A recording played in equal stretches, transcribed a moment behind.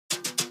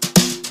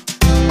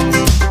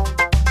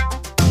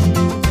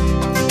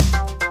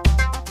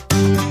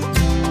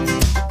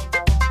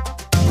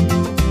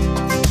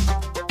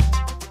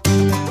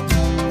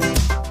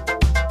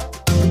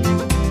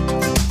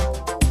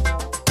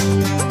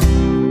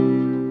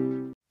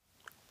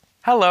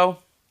Hello!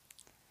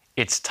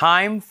 It's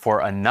time for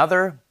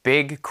another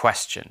big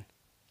question.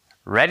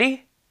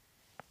 Ready?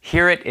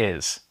 Here it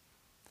is.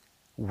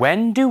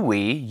 When do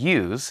we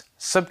use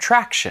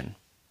subtraction?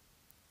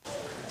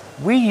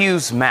 We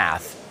use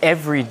math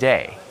every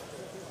day.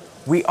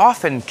 We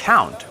often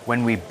count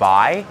when we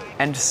buy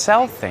and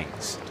sell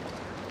things.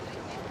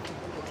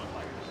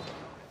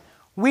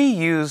 We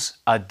use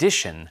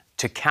addition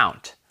to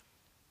count.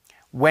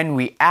 When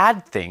we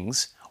add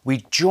things,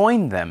 we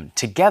join them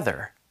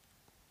together.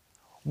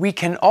 We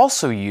can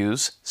also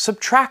use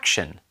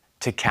subtraction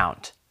to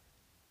count.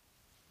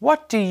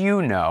 What do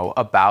you know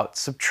about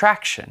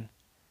subtraction?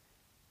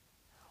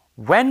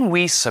 When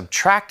we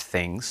subtract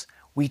things,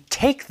 we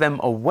take them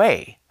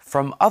away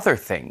from other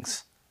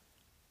things.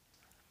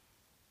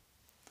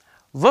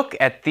 Look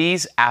at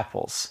these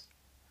apples.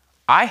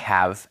 I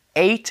have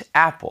 8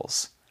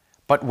 apples,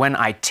 but when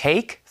I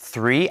take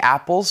 3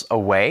 apples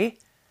away,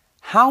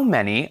 how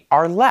many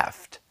are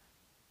left?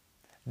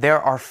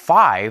 There are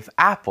 5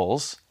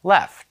 apples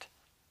left.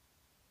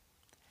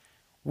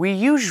 We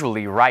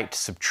usually write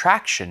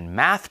subtraction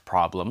math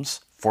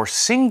problems for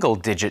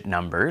single-digit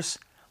numbers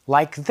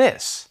like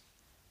this.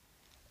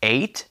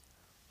 8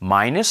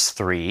 minus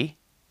 3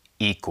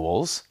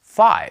 equals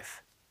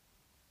 5.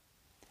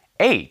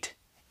 8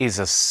 is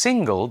a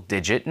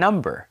single-digit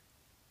number.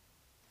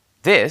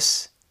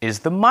 This is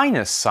the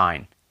minus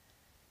sign.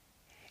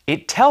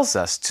 It tells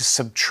us to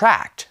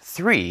subtract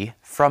 3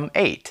 from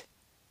 8.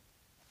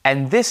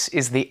 And this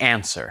is the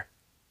answer,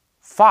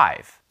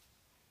 5.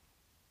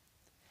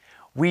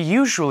 We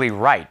usually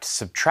write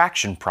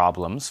subtraction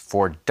problems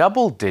for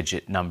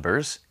double-digit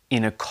numbers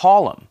in a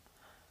column.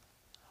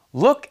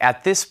 Look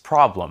at this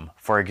problem,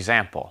 for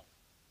example.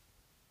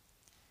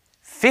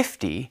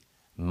 50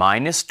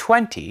 minus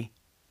 20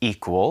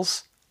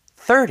 equals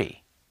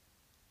 30.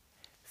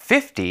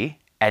 50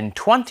 and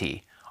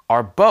 20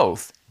 are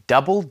both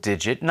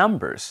double-digit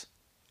numbers,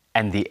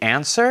 and the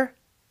answer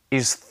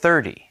is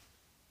 30.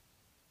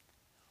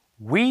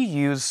 We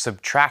use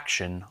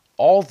subtraction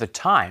all the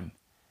time,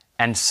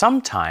 and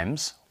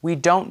sometimes we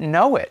don't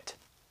know it.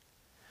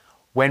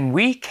 When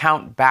we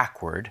count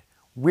backward,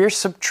 we're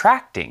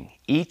subtracting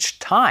each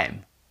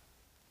time.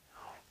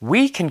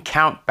 We can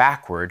count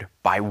backward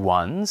by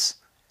ones,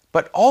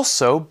 but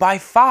also by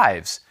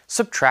fives,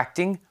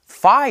 subtracting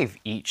 5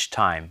 each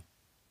time.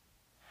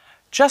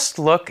 Just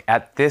look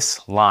at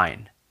this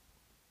line.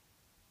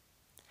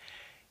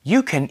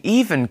 You can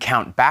even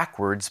count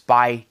backwards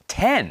by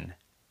 10.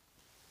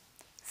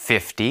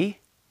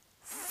 50,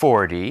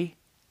 40,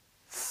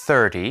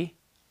 30,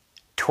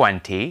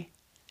 20,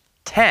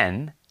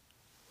 10,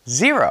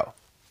 0.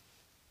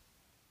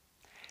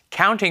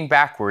 Counting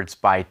backwards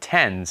by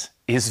tens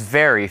is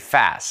very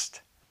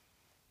fast.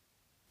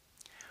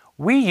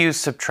 We use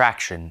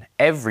subtraction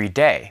every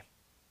day.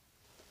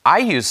 I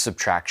use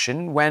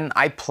subtraction when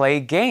I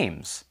play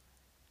games.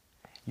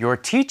 Your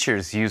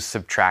teachers use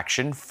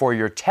subtraction for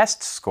your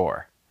test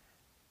score.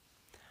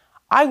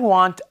 I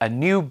want a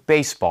new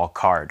baseball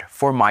card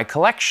for my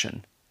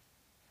collection.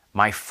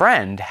 My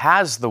friend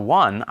has the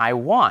one I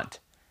want,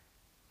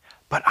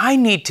 but I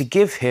need to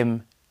give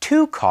him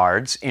 2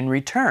 cards in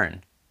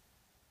return.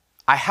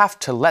 I have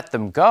to let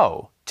them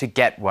go to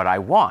get what I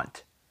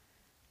want.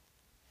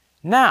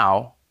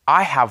 Now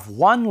I have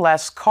 1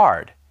 less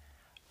card,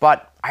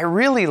 but I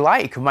really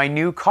like my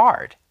new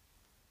card.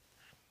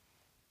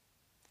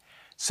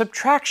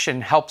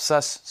 Subtraction helps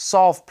us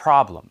solve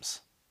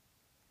problems.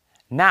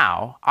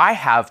 Now I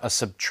have a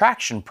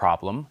subtraction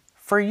problem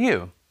for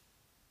you.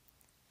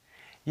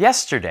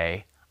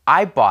 Yesterday,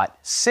 I bought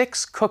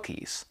 6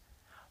 cookies,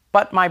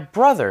 but my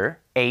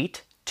brother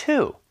ate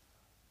 2.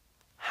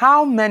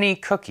 How many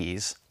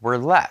cookies were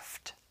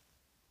left?